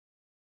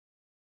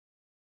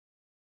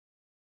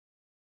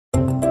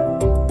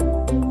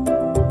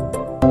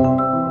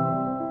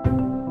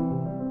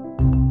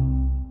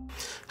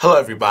Hello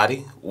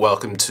everybody,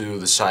 welcome to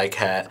the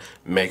Chicat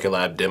Maker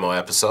Lab demo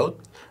episode.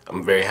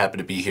 I'm very happy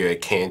to be here at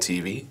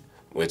CanTV,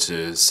 which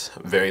is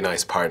a very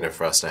nice partner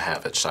for us to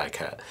have at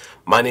Chicat.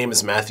 My name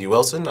is Matthew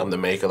Wilson. I'm the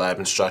Maker Lab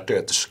instructor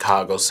at the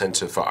Chicago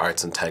Center for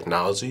Arts and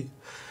Technology.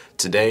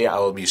 Today I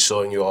will be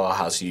showing you all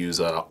how to use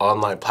an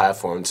online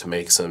platform to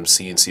make some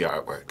CNC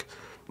artwork.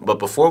 But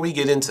before we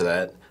get into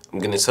that, I'm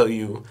going to tell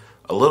you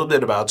a little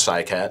bit about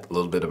Chicat, a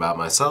little bit about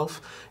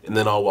myself, and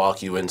then I'll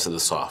walk you into the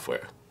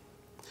software.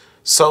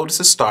 So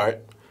to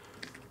start,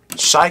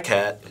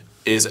 Chicat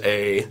is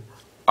a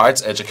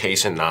arts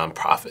education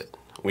nonprofit.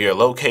 We are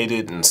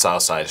located in the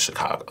south side of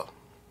Chicago.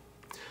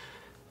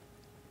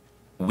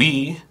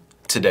 We,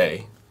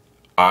 today,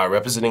 are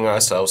representing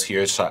ourselves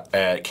here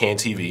at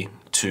CanTV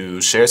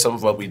to share some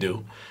of what we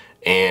do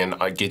and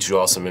get you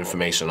all some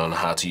information on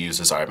how to use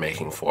this art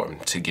making form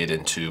to get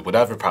into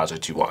whatever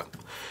project you want.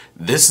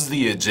 This is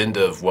the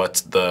agenda of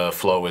what the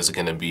flow is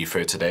going to be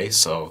for today,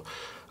 so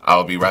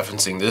I'll be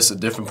referencing this at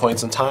different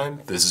points in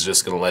time. This is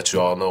just going to let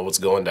you all know what's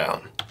going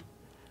down.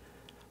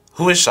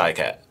 Who is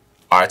Chicat?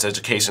 Arts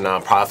education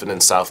nonprofit in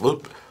South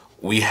Loop.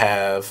 We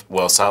have,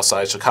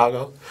 Southside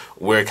Chicago.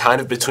 We're kind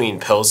of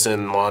between Pilsen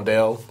and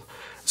Lawndale.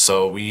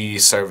 So we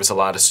service a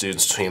lot of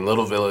students between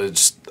Little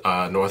Village,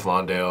 North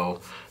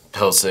Lawndale,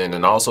 Pilsen,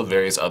 and also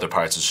various other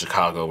parts of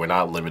Chicago. We're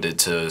not limited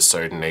to a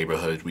certain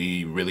neighborhood.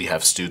 We really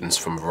have students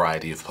from a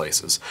variety of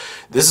places.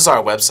 This is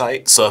our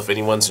website, so if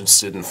anyone's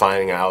interested in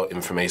finding out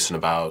information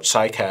about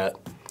Chicat,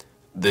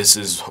 this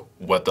is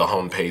what the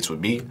homepage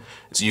would be.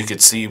 So you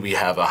could see we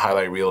have a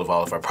highlight reel of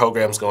all of our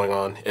programs going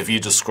on. If you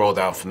just scroll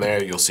down from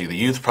there, you'll see the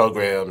youth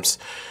programs,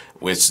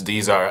 which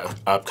these are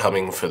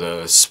upcoming for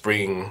the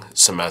spring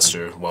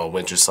semester,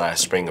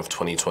 winter/spring of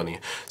 2020.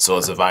 So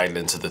it's divided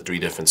into the 3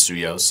 different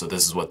studios. So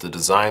this is what the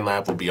design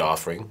lab will be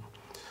offering.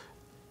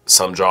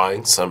 Some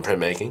drawing, some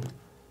printmaking.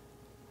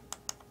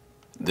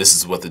 This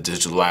is what the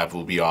digital lab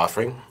will be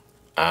offering.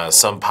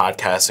 Some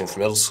podcasting for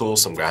middle school,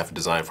 some graphic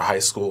design for high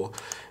school.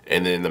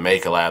 And then the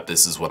Maker Lab,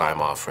 this is what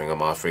I'm offering.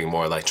 I'm offering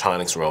more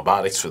electronics and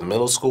robotics for the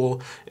middle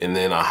school, and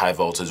then a high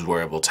voltage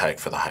wearable tech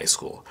for the high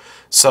school.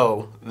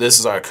 So this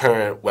is our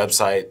current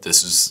website.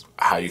 This is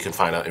how you can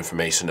find out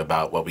information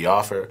about what we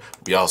offer.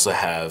 We also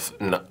have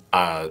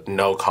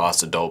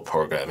no-cost adult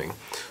programming.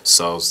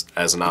 So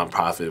as a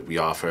nonprofit, we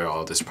offer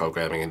all this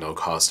programming at no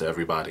cost to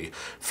everybody.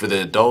 For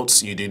the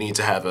adults, you do need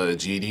to have a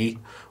GED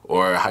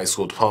or a high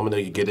school diploma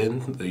that you get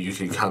in. You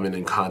can come in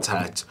and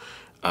contact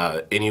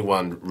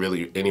anyone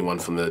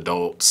from the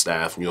adult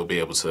staff, and you'll be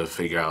able to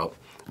figure out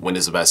when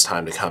is the best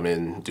time to come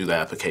in, do the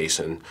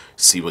application,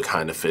 see what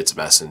kind of fits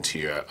best into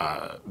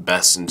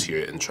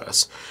your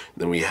interests.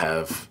 Then we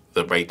have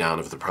the breakdown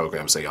of the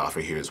programs they offer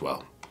here as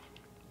well.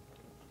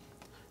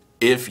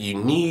 If you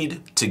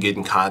need to get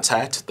in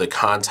contact, the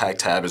contact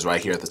tab is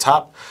right here at the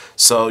top.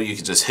 So you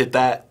can just hit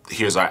that.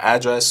 Here's our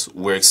address.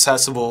 We're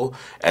accessible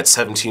at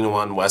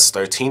 1701 West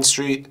 13th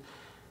Street.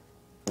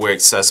 We're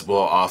accessible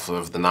off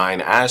of the 9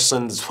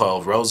 Ashland,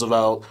 12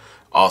 Roosevelt,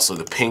 also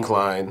the Pink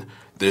Line.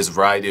 There's a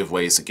variety of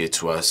ways to get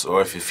to us. Or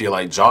if you feel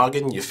like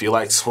jogging, you feel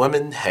like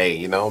swimming,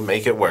 hey,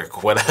 make it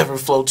work. Whatever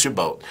floats your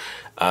boat.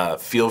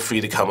 Feel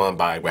free to come on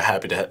by. We're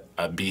happy to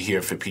be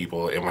here for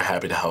people, and we're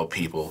happy to help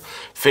people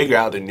figure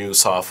out a new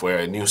software,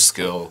 a new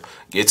skill,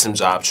 get some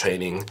job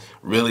training,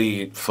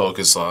 really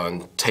focus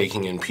on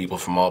taking in people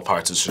from all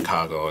parts of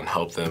Chicago and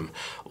help them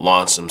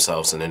launch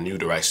themselves in a new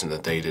direction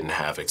that they didn't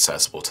have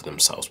accessible to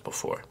themselves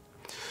before.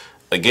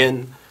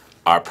 Again,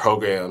 our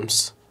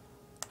programs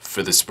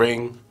for the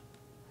spring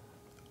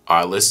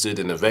are listed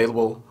and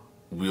available.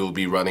 We will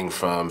be running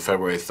from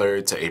February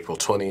 3rd to April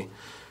 20.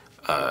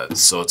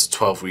 So it's a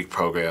 12-week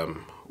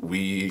program.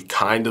 We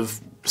kind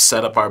of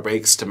set up our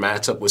breaks to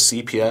match up with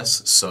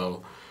CPS.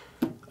 So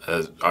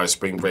our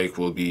spring break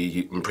will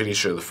be, I'm pretty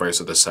sure, the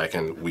 1st or the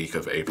 2nd week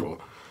of April.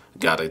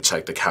 Gotta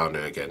check the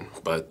calendar again.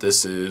 But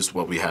this is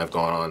what we have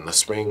going on in the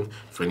spring.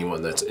 For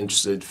anyone that's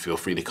interested, feel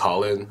free to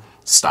call in,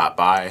 stop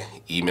by,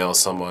 email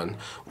someone.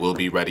 We'll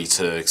be ready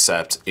to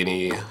accept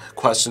any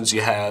questions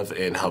you have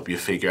and help you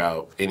figure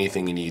out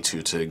anything you need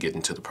to get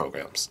into the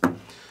programs.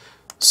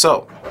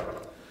 So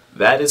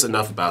that is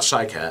enough about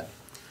Chicat.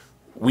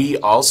 We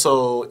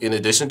also, in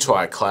addition to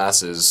our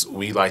classes,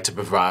 we like to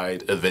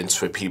provide events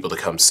for people to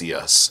come see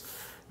us.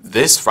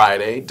 This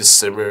Friday,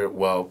 December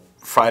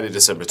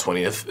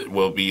 20th,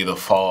 will be the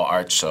Fall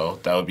Art Show.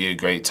 That would be a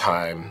great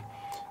time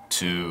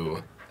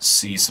to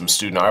see some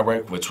student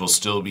artwork, which will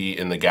still be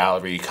in the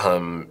gallery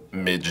come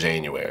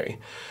mid-January.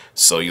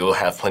 So you'll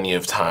have plenty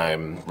of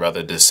time,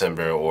 whether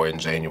December or in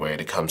January,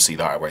 to come see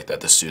the artwork that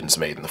the students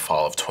made in the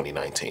fall of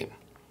 2019.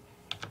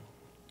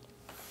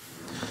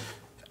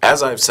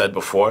 As I've said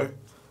before,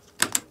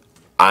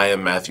 I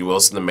am Matthew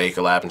Wilson, the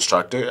Maker Lab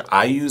instructor.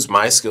 I use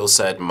my skill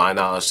set and my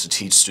knowledge to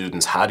teach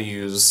students how to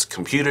use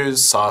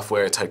computers,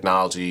 software,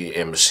 technology,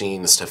 and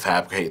machines to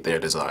fabricate their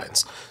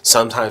designs.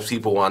 Sometimes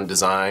people want to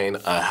design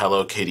a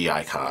Hello Kitty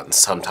icon.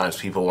 Sometimes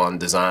people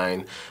want to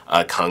design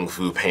a Kung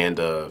Fu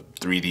Panda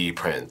 3D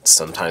print.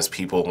 Sometimes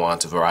people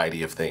want a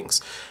variety of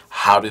things.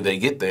 How do they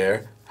get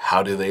there?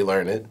 How do they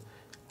learn it?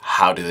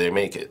 How do they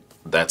make it?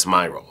 That's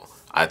my role.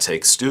 I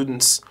take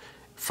students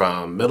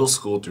from middle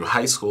school through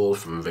high school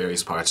from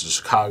various parts of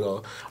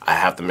Chicago. I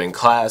have them in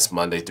class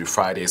Monday through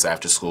Fridays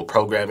after school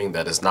programming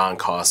that is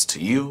non-cost to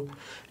you.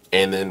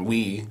 And then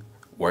we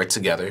work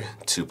together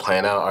to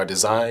plan out our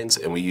designs,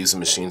 and we use the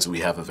machines we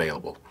have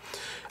available.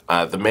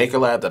 The Maker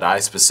Lab that I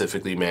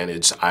specifically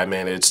manage, I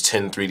manage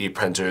 10 3D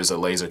printers, a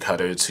laser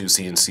cutter, 2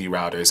 CNC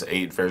routers,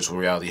 8 virtual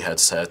reality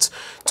headsets,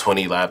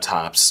 20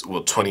 laptops,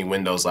 well, 20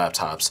 Windows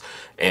laptops,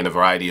 and a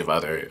variety of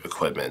other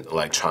equipment,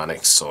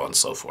 electronics, so on and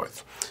so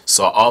forth.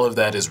 So all of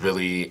that is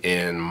really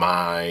in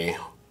my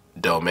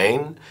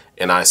domain,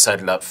 and I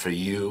set it up for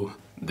you,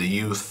 the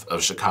youth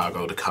of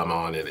Chicago, to come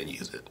on in and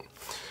use it.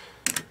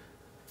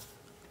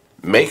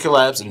 Maker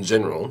Labs in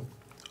general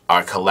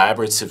are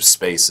collaborative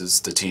spaces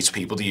to teach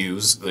people to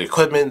use the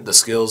equipment, the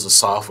skills, the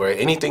software,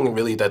 anything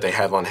really that they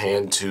have on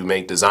hand to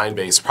make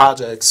design-based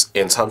projects.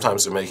 And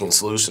sometimes they're making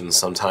solutions.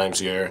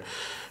 Sometimes you're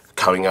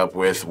coming up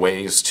with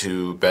ways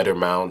to better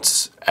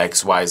mount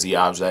XYZ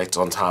object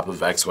on top of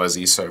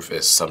XYZ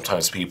surface.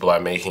 Sometimes people are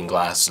making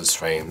glasses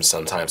frames.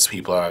 Sometimes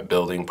people are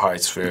building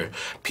parts for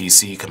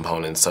PC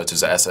components such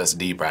as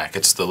SSD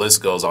brackets. The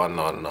list goes on and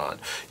on and on.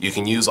 You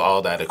can use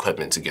all that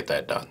equipment to get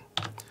that done.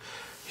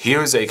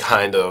 Here's a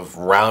kind of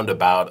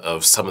roundabout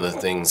of some of the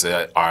things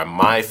that are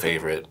my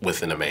favorite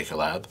within a Maker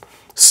Lab.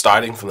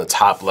 Starting from the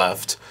top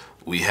left,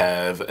 we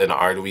have an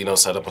Arduino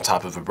set up on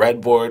top of a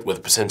breadboard with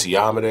a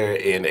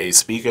potentiometer and a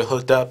speaker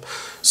hooked up.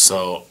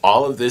 So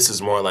all of this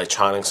is more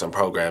electronics and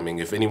programming.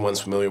 If anyone's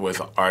familiar with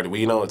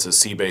Arduino, it's a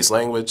C-based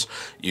language.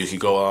 You can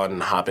go on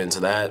and hop into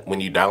that.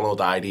 When you download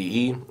the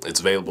IDE, it's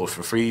available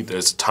for free.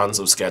 There's tons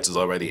of sketches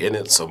already in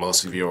it, so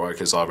most of your work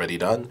is already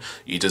done.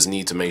 You just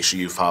need to make sure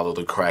you follow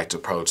the correct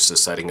approach to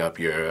setting up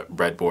your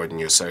breadboard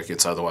and your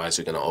circuits. Otherwise,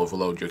 you're going to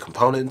overload your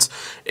components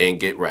and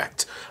get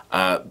wrecked.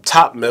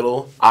 Top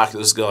middle,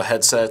 Oculus Go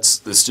headsets.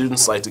 The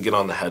students like to get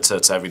on the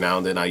headsets every now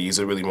and then. I use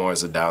it really more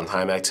as a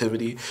downtime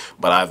activity,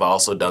 but I've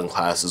also done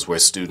classes where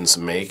students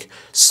make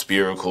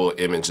spherical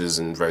images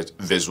and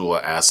visual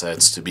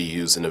assets to be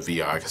used in a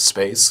VR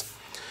space.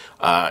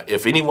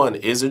 If anyone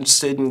is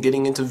interested in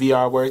getting into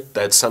VR work,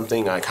 that's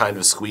something I kind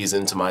of squeeze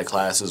into my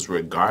classes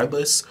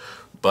regardless,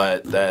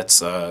 but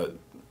that's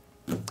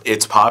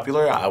it's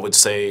popular. I would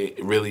say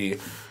really,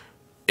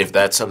 if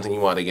that's something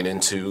you want to get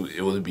into,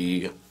 it would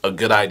be a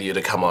good idea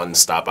to come on and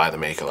stop by the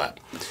Maker Lab.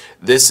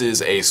 This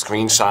is a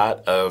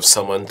screenshot of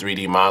someone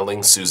 3D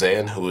modeling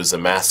Suzanne, who is the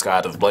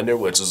mascot of Blender,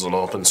 which is an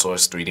open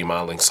source 3D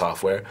modeling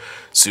software.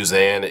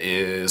 Suzanne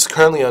is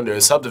currently under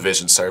a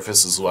subdivision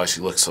surface, this is why she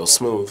looks so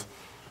smooth.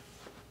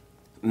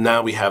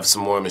 Now we have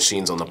some more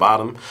machines on the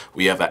bottom.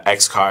 We have an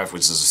X-Carve,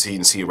 which is a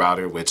CNC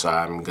router, which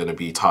I'm going to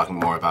be talking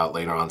more about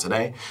later on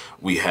today.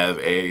 We have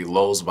a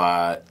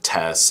Lowesbot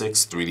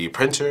TAS6 3D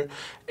printer,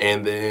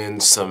 and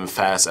then some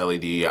fast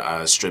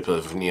LED strip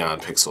of neon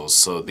pixels.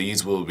 So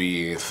these will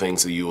be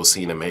things that you will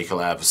see in a Maker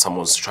Lab if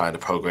someone's trying to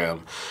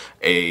program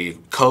a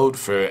code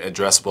for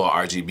addressable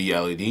RGB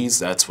LEDs.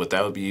 That's what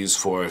that would be used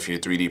for. If you're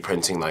 3D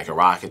printing like a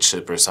rocket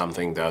ship or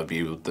something, that would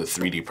be what the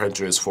 3D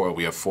printer is for.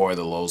 We have 4 of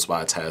the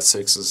Lowesbot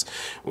TAS6s.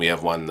 We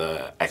have one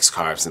the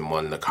X-Carves and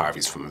one the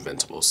Carvies from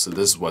Inventables. So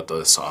this is what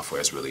the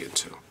software is really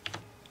into.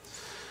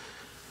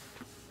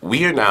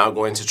 We are now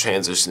going to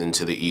transition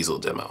into the easel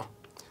demo.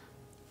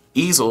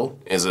 Easel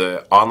is an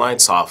online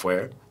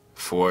software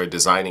for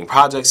designing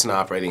projects and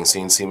operating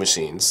CNC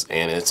machines,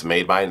 and it's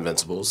made by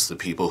Inventables, the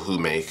people who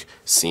make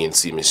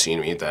CNC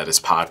machinery that is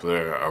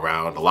popular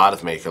around a lot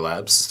of Maker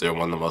Labs. They're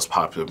one of the most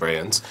popular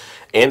brands,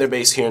 and they're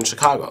based here in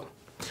Chicago.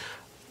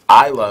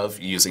 I love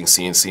using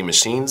CNC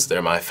machines.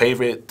 They're my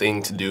favorite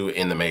thing to do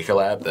in the Maker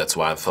Lab. That's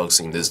why I'm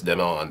focusing this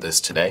demo on this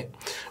today.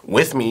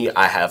 With me,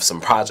 I have some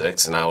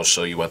projects, and I will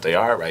show you what they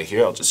are right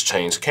here. I'll just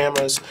change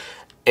cameras,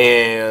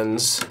 and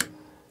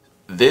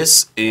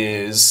this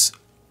is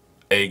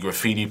a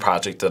graffiti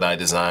project that I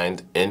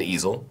designed in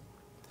easel.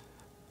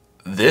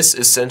 This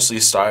essentially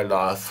started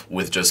off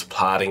with just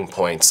plotting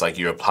points like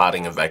you're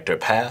plotting a vector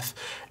path,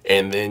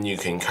 and then you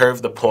can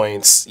curve the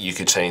points, you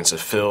can change the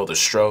fill, the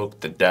stroke,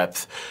 the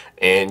depth,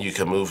 and you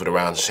can move it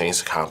around to change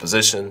the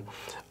composition.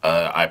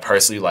 I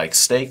personally like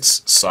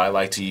snakes, so I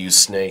like to use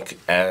snake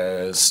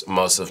as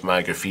most of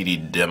my graffiti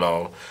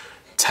demo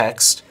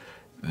text.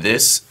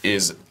 This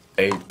is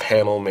a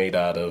panel made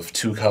out of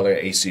 2-color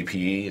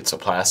HDPE. It's a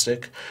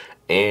plastic,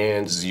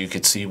 and as you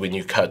can see, when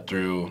you cut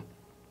through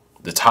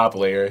the top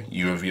layer,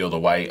 you reveal the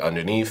white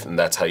underneath, and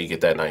that's how you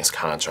get that nice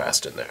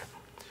contrast in there.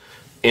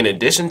 In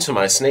addition to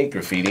my snake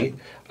graffiti,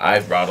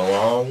 I've brought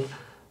along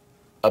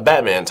a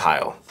Batman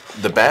tile.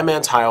 The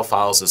Batman tile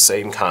follows the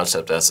same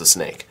concept as the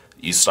snake.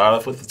 You start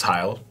off with the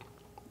tile,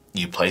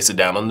 you place it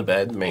down on the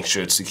bed, make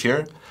sure it's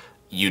secure,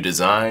 you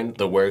design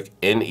the work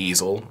in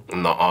easel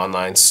in the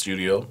online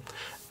studio,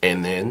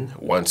 and then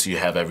once you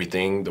have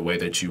everything the way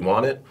that you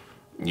want it,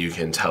 you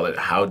can tell it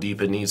how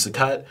deep it needs to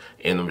cut,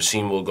 and the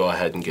machine will go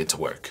ahead and get to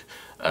work.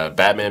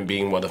 Batman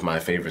being one of my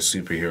favorite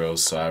superheroes,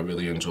 so I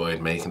really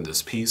enjoyed making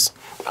this piece.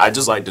 I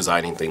just like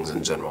designing things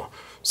in general.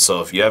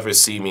 So if you ever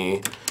see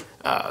me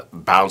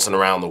bouncing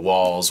around the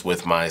walls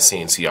with my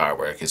CNC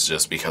artwork is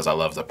just because I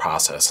love the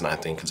process and I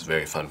think it's a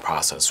very fun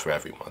process for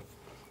everyone.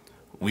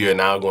 We are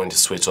now going to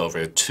switch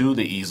over to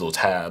the easel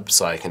tab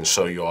so I can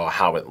show you all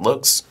how it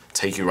looks,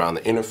 take you around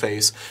the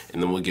interface,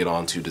 and then we'll get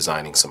on to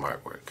designing some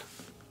artwork.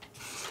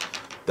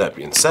 That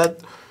being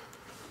said,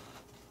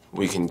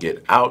 we can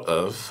get out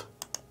of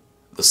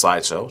the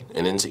slideshow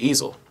and into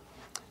easel.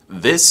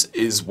 This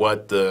is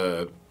what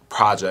the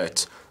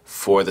project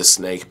for the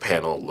snake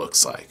panel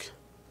looks like.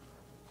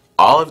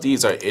 All of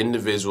these are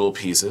individual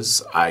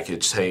pieces. I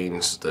could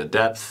change the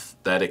depth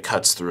that it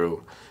cuts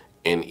through,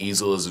 and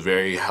easel is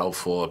very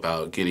helpful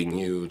about getting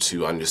you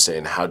to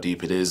understand how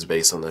deep it is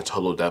based on the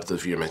total depth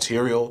of your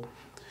material.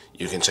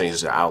 You can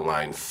change the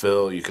outline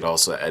fill. You could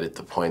also edit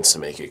the points to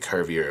make it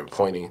curvier and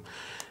pointy.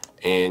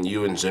 And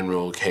you in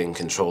general can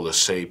control the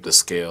shape, the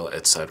scale,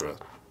 etc.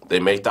 They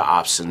make the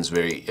options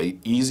very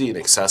easy and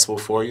accessible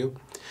for you.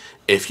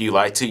 If you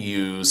like to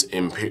use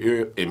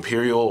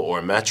imperial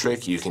or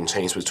metric, you can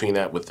change between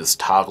that with this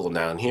toggle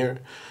down here.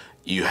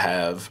 You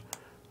have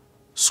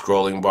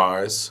scrolling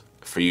bars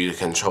for you to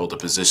control the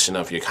position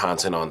of your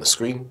content on the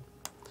screen.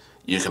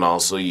 You can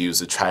also use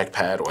the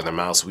trackpad or the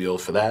mouse wheel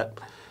for that.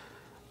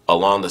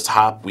 Along the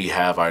top, we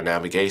have our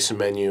navigation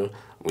menu.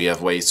 We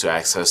have ways to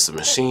access the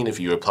machine if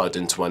you are plugged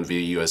into one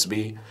via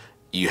USB.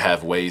 You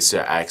have ways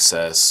to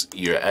access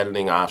your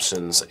editing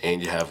options,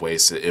 and you have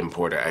ways to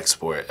import or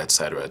export,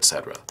 etc.,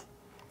 etc.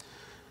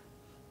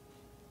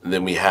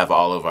 Then we have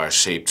all of our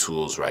shape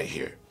tools right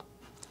here.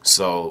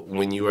 So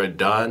when you are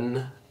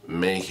done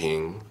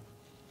making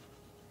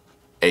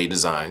a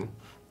design,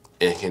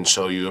 it can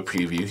show you a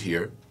preview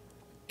here,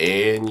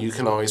 and you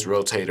can always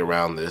rotate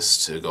around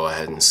this to go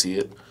ahead and see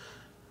it.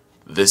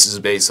 This is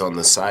based on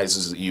the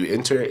sizes that you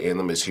enter and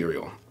the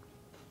material.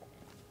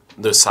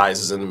 The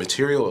sizes and the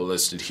material are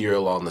listed here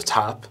along the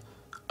top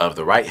of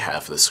the right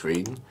half of the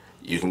screen.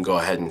 You can go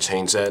ahead and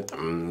change that.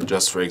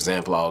 Just for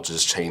example, I'll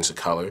just change the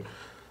color.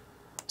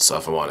 So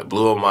if I want it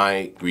blue and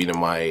white, green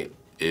and white,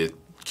 it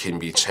can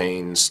be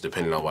changed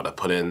depending on what I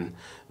put in.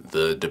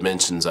 The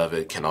dimensions of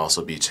it can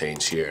also be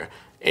changed here,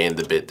 and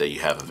the bit that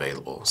you have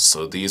available.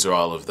 So these are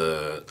all of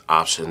the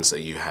options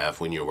that you have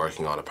when you're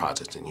working on a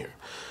project in here.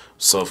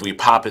 So if we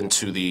pop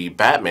into the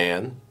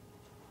Batman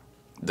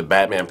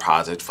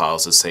project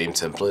follows the same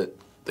template.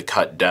 The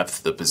cut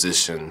depth, the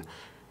position,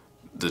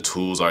 the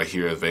tools are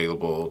here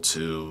available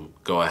to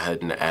go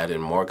ahead and add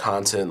in more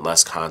content,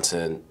 less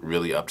content,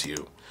 really up to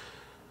you.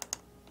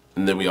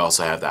 And then we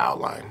also have the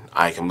outline.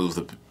 I can move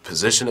the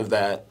position of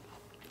that,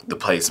 the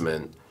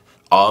placement.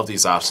 All of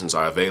these options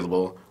are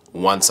available.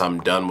 Once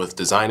I'm done with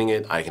designing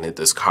it, I can hit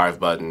this carve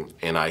button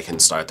and I can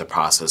start the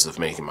process of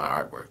making my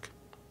artwork.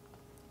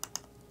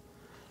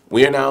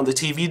 We are now in the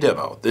TV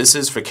demo. This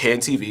is for CAN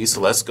TV, so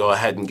let's go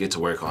ahead and get to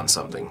work on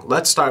something.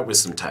 Let's start with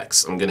some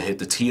text. I'm gonna hit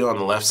the T on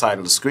the left side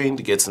of the screen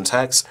to get some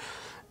text.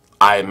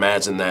 I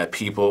imagine that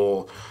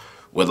people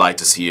would like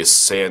to see a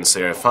sans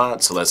serif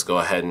font, so let's go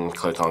ahead and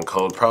click on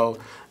Code Pro.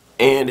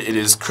 And it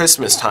is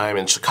Christmas time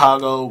in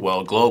Chicago,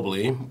 well,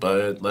 globally,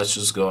 but let's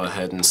just go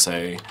ahead and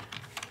say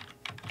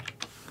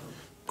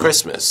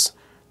Christmas.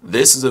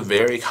 This is a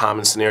very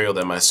common scenario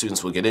that my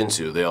students will get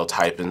into. They'll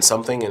type in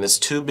something and it's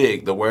too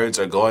big. The words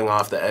are going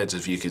off the edge,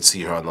 if you could see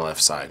here on the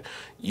left side.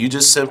 You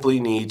just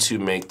simply need to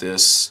make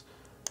this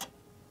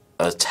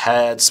a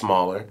tad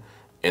smaller,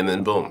 and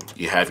then boom,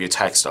 you have your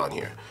text on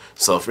here.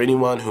 So for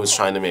anyone who is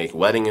trying to make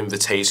wedding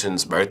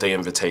invitations, birthday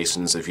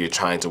invitations, if you're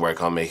trying to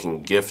work on making a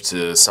gift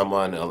to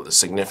someone, a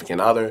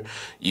significant other,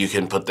 you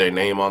can put their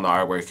name on the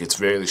artwork. It's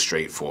very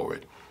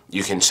straightforward.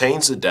 You can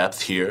change the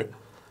depth here.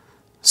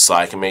 So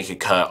I can make it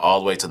cut all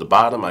the way to the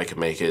bottom. I can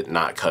make it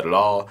not cut at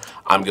all.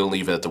 I'm going to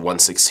leave it at the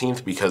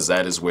 1/16th because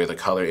that is where the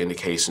color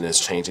indication is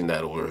changing.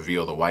 That will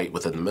reveal the white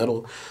within the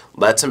middle.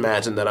 Let's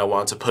imagine that I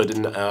want to put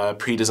in a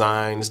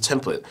pre-designed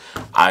template.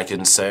 I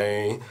can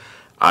say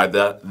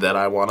that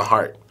I want a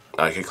heart.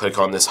 I can click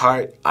on this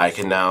heart. I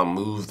can now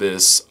move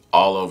this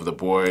all over the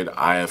board.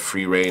 I have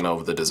free reign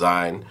over the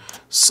design.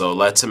 So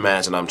let's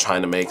imagine I'm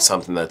trying to make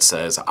something that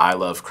says, I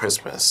love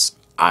Christmas.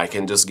 I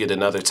can just get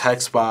another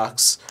text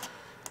box.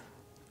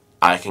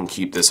 I can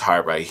keep this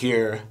heart right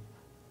here,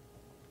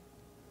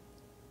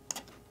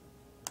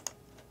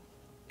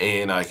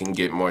 and I can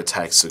get more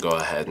text to go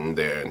ahead and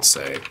there and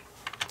say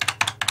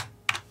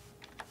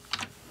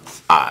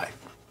I.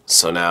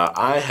 So now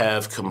I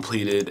have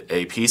completed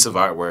a piece of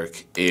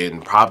artwork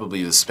in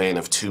probably the span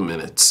of 2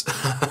 minutes,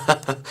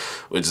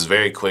 which is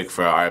very quick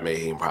for our art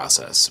making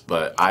process,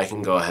 but I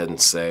can go ahead and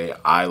say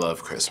I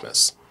love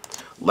Christmas.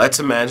 Let's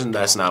imagine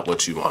that's not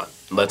what you want.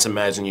 Let's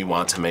imagine you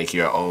want to make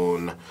your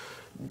own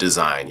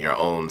design, your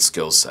own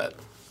skill set.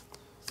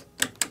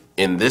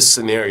 In this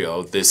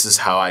scenario, this is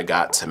how I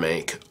got to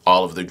make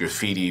all of the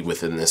graffiti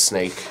within the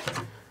snake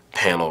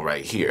panel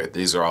right here.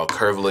 These are all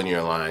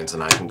curvilinear lines,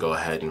 and I can go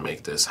ahead and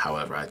make this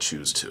however I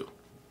choose to.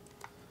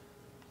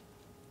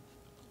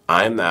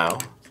 I'm now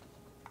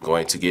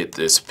going to get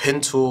this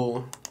pen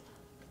tool,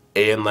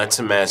 and let's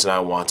imagine I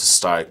want to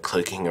start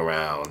clicking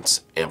around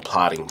and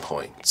plotting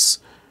points.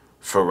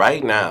 For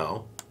right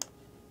now,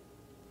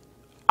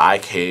 I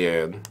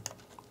can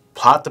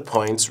plot the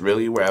points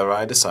really wherever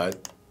I decide.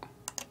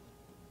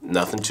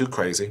 Nothing too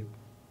crazy.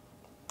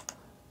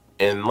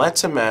 And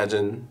let's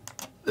imagine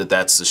that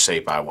that's the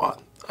shape I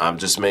want. I'm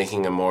just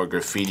making a more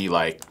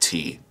graffiti-like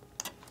T.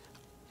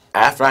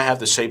 After I have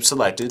the shape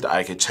selected,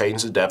 I could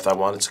change the depth I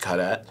want it to cut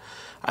at.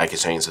 I could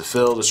change the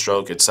fill, the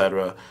stroke,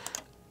 etc.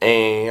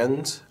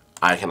 And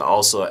I can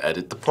also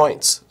edit the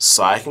points.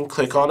 So I can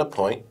click on a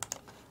point,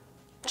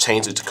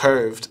 change it to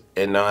curved,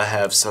 and now I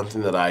have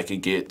something that I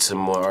could get to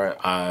more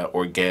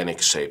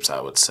organic shapes, I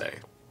would say.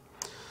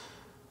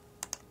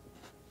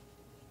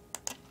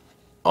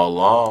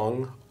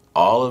 Along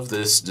all of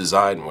this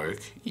design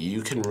work,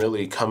 you can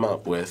really come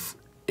up with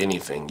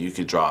anything. You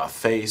could draw a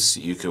face,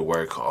 you could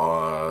work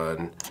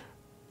on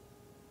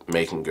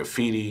making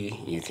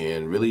graffiti, you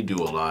can really do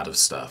a lot of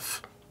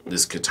stuff.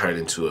 This could turn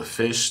into a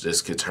fish,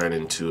 this could turn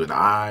into an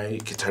eye,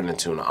 it could turn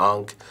into an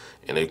ankh,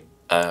 and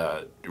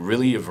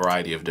really a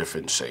variety of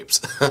different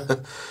shapes.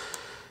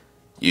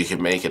 You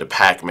could make it a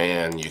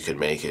Pac-Man, you could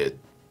make it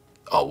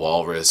a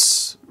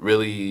walrus.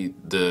 Really,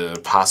 the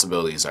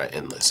possibilities are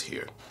endless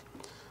here.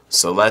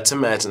 So let's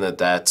imagine that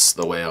that's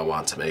the way I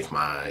want to make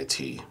my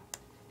T.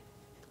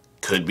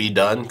 Could be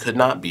done, could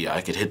not be.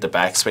 I could hit the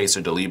backspace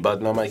or delete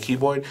button on my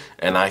keyboard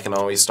and I can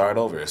always start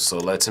over. So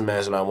let's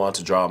imagine I want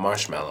to draw a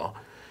marshmallow.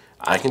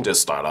 I can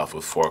just start off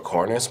with 4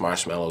 corners.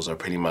 Marshmallows are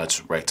pretty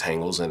much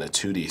rectangles in a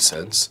 2D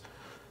sense.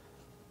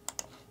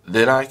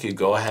 Then I could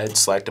go ahead,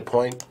 select a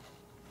point,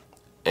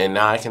 and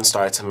now I can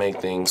start to make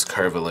things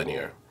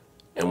curvilinear.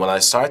 And when I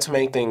start to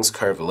make things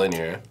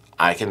curvilinear,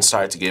 I can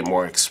start to get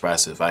more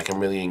expressive. I can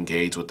really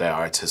engage with that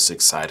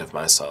artistic side of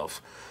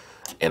myself.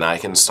 And I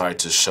can start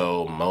to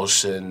show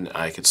motion.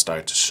 I could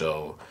start to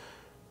show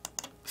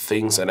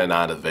things that are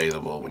not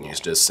available when you're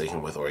just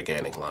sticking with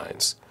organic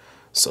lines.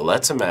 So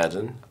let's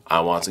imagine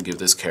I want to give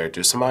this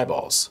character some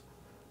eyeballs.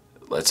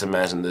 Let's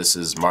imagine this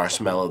is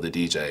Marshmello the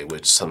DJ,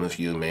 which some of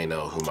you may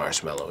know who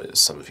Marshmello is,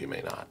 some of you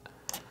may not.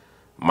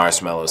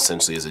 Marshmello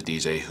essentially is a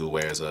DJ who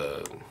wears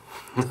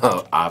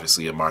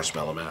obviously a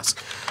marshmallow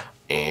mask,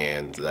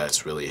 and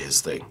that's really his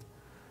thing.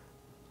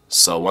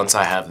 So once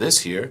I have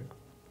this here,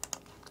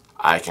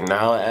 I can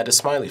now add a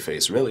smiley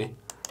face, really.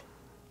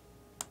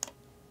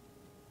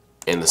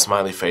 And the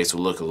smiley face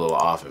will look a little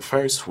off at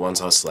first.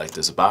 Once I select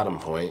this bottom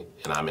point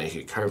and I make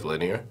it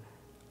curvilinear,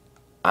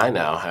 I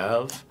now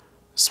have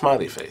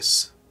smiley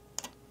face.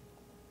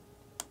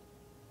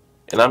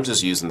 And I'm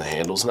just using the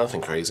handles,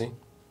 nothing crazy.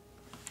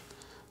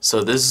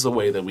 So this is the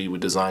way that we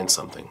would design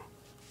something.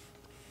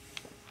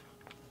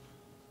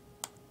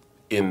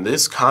 In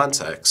this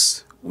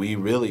context, we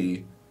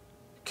really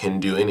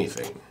can do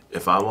anything.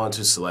 If I want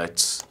to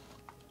select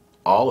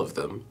all of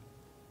them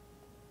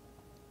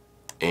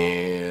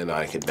and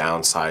I can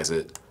downsize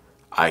it,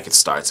 I could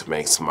start to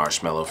make some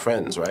marshmallow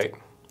friends, right?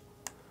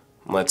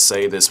 Let's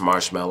say this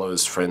marshmallow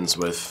is friends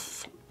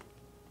with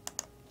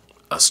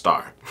a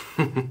star.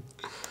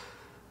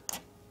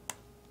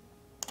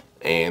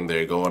 And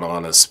they're going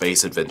on a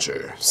space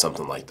adventure,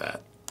 something like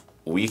that.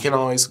 We can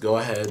always go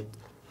ahead,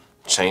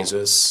 change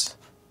this,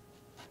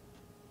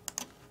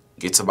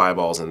 get some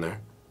eyeballs in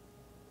there.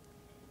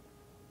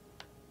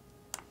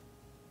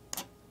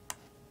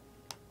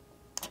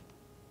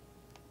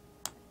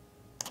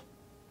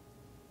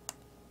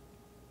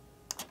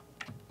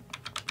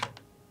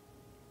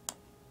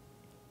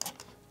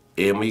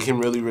 And we can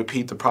really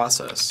repeat the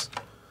process.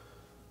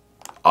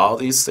 All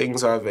these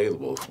things are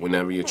available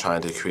whenever you're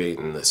trying to create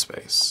in this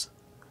space.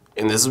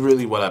 And this is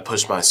really what I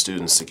push my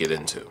students to get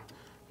into.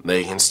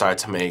 They can start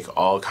to make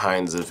all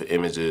kinds of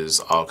images,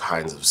 all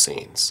kinds of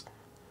scenes.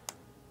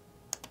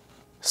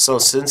 So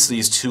since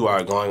these two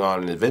are going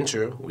on an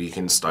adventure, we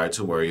can start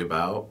to worry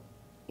about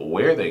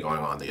where they're going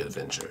on the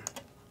adventure.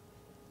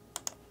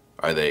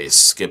 Are they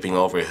skipping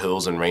over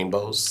hills and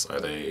rainbows?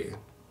 Are they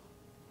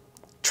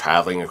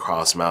traveling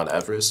across Mount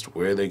Everest?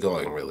 Where are they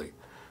going, really?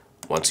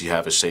 Once you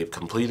have a shape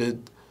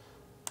completed,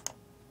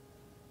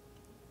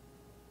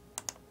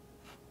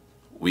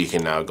 we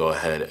can now go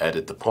ahead and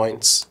edit the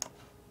points.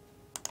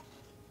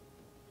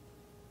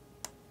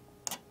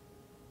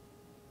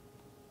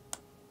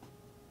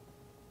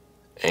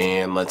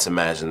 And let's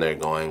imagine they're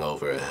going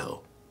over a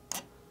hill.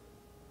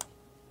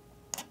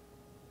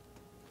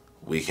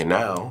 We can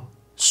now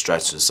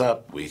stretch this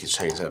up. We can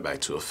change that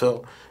back to a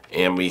fill.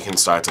 And we can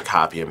start to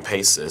copy and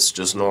paste this.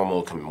 Just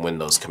normal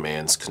Windows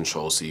commands,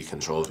 Control-C,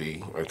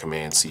 Control-V, or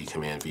Command-C,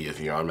 Command-V if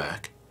you're on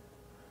Mac.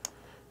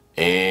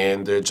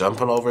 And they're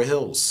jumping over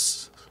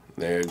hills.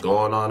 They're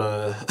going on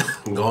a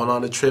going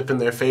on a trip in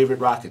their favorite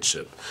rocket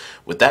ship.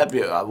 With that,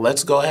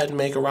 let's go ahead and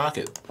make a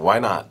rocket. Why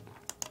not?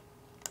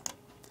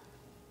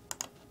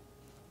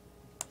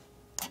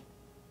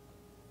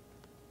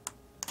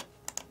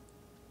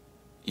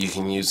 You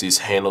can use these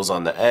handles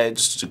on the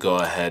edge to go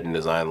ahead and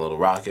design little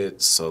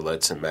rockets. So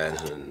let's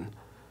imagine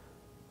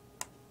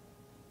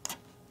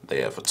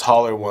they have a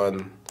taller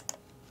one.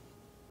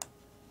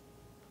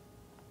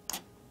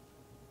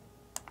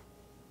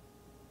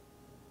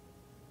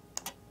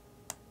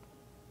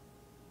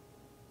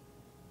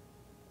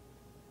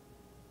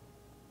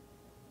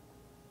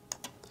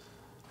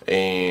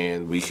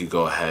 And we could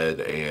go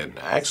ahead and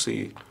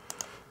actually,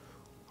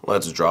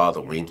 let's draw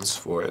the wings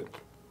for it.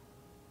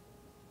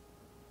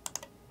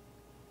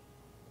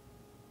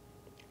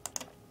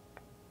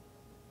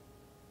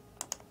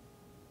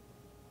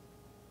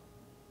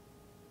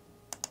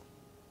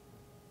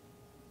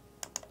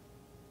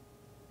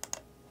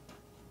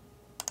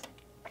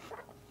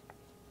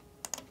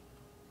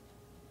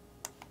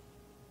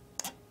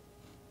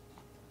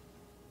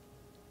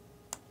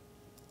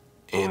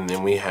 And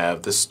then we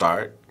have the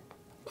start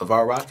of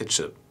our rocket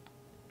ship.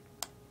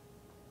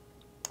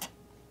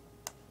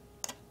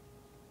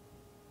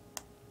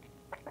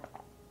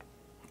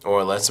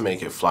 Or let's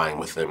make it flying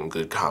with them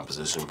good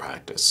composition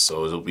practice.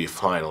 So it'll be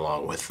flying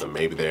along with them.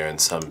 Maybe they're in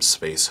some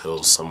space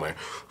hills somewhere.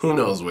 Who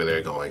knows where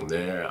they're going?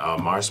 They're a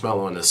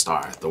marshmallow and a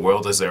star. The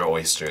world is their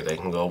oyster. They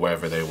can go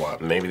wherever they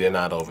want. Maybe they're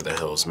not over the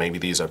hills. Maybe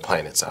these are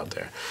planets out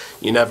there.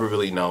 You never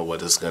really know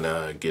what it's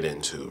gonna get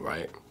into,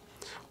 right?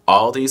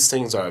 All these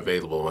things are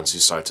available once you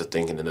start to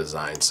think in the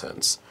design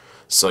sense.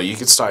 So you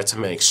can start to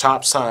make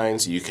shop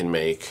signs, you can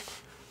make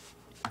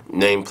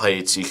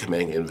nameplates, you can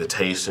make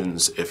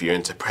invitations. If you're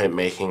into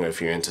printmaking or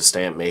if you're into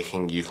stamp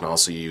making, you can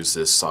also use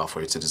this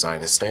software to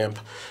design a stamp.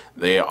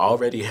 They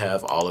already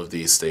have all of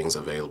these things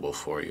available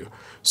for you.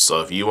 So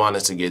if you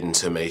wanted to get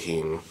into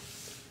making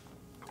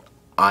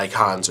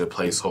icons or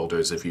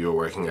placeholders, if you were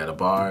working at a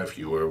bar, if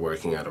you were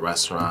working at a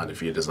restaurant,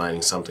 if you're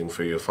designing something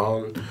for your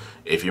phone,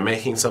 if you're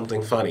making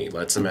something funny,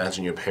 let's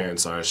imagine your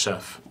parents are a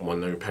chef,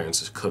 one of your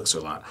parents cooks a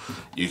lot,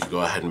 you could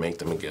go ahead and make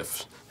them a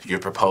gift. If you're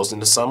proposing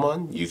to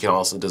someone, you can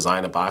also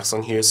design a box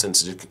on here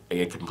since it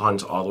can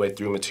plunge all the way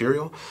through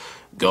material.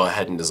 Go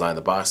ahead and design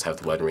the box,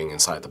 have the wedding ring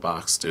inside the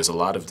box. There's a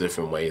lot of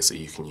different ways that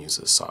you can use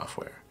this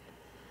software.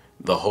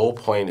 The whole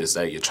point is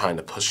that you're trying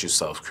to push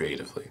yourself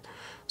creatively.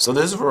 So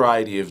there's a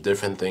variety of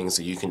different things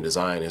that you can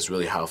design. It's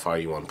really how far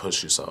you want to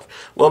push yourself.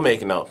 Well,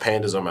 make a note,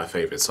 pandas are my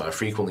favorite, so I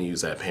frequently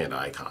use that panda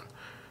icon.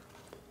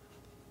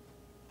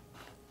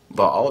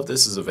 But all of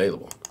this is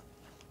available.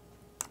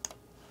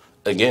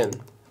 Again,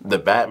 the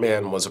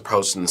Batman was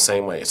approached in the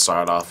same way. It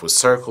started off with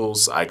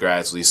circles. I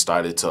gradually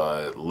started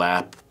to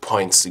lap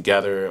points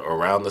together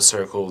around the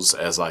circles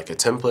as like a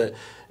template.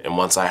 And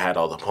once I had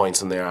all the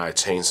points in there, I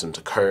changed them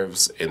to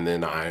curves. And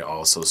then I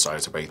also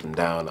started to break them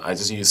down. I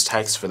just used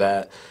text for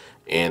that.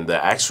 And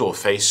the actual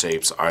face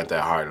shapes aren't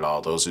that hard at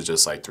all. Those are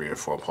just like 3 or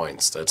 4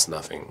 points. That's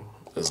nothing.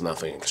 There's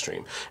nothing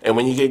extreme. And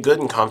when you get good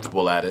and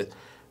comfortable at it,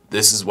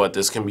 this is what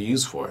this can be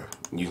used for.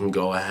 You can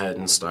go ahead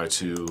and start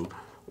to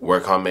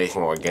work on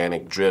making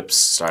organic drips,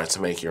 start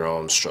to make your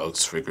own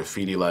strokes for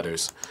graffiti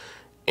letters,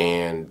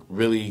 and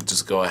really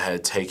just go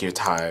ahead, take your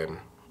time,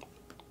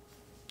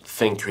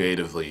 think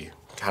creatively,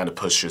 kind of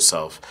push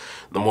yourself.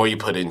 The more you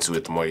put into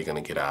it, the more you're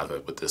going to get out of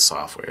it with this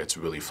software. It's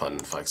really fun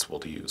and flexible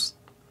to use.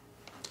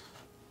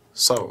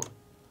 So,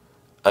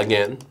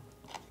 again,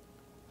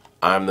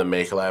 I'm the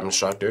Maker Lab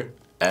instructor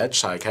at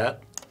Chicat.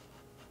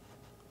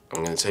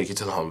 I'm going to take you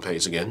to the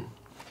homepage again.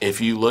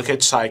 If you look at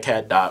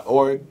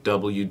chicat.org,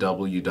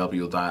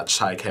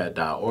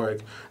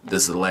 www.chicat.org,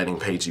 this is the landing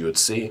page you would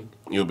see.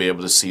 You'll be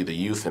able to see the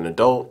youth and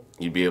adult.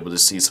 You'll be able to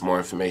see some more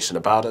information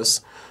about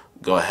us.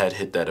 Go ahead,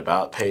 hit that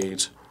about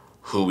page,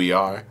 who we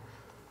are,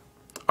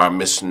 our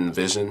mission and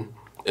vision.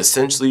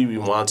 Essentially, we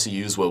want to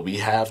use what we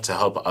have to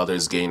help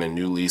others gain a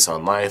new lease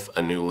on life,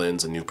 a new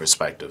lens, a new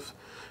perspective.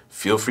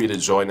 Feel free to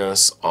join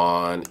us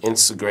on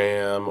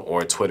Instagram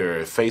or Twitter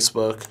or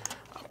Facebook.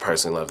 I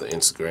personally love the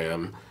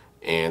Instagram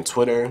and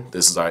Twitter.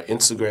 This is our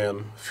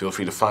Instagram. Feel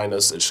free to find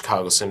us at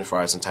Chicago Center for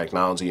Arts and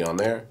Technology on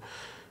there.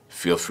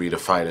 Feel free to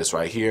find us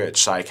right here at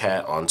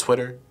Chicat on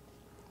Twitter.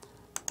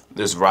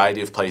 There's a variety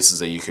of places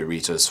that you can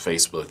reach us,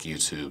 Facebook,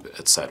 YouTube,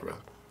 etc.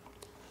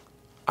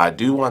 I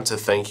do want to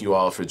thank you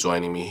all for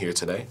joining me here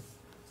today.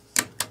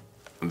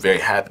 I'm very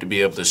happy to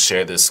be able to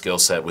share this skill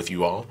set with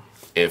you all.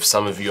 If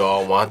some of you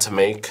all want to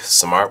make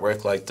some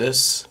artwork like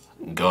this,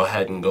 go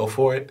ahead and go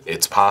for it.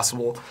 It's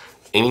possible.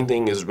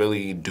 Anything is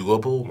really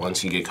doable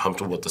once you get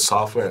comfortable with the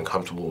software and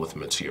comfortable with the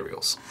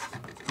materials.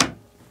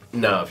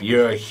 Now, if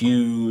you're a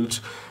huge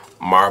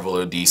Marvel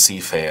or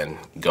DC fan,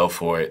 go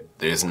for it.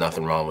 There's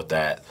nothing wrong with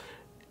that.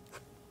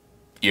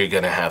 You're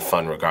going to have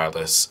fun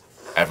regardless.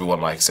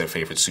 Everyone likes their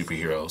favorite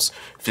superheroes.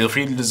 Feel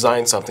free to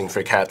design something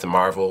for Captain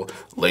Marvel,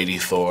 Lady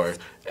Thor,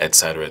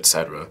 etc.,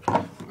 etc.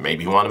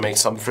 Maybe you want to make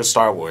something for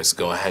Star Wars.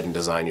 Go ahead and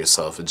design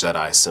yourself a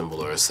Jedi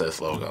symbol or a Sith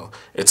logo.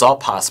 It's all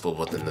possible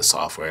within the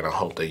software, and I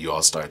hope that you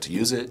all start to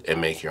use it and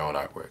make your own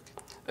artwork.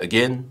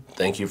 Again,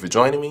 thank you for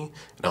joining me,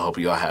 and I hope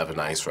you all have a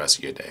nice rest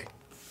of your day.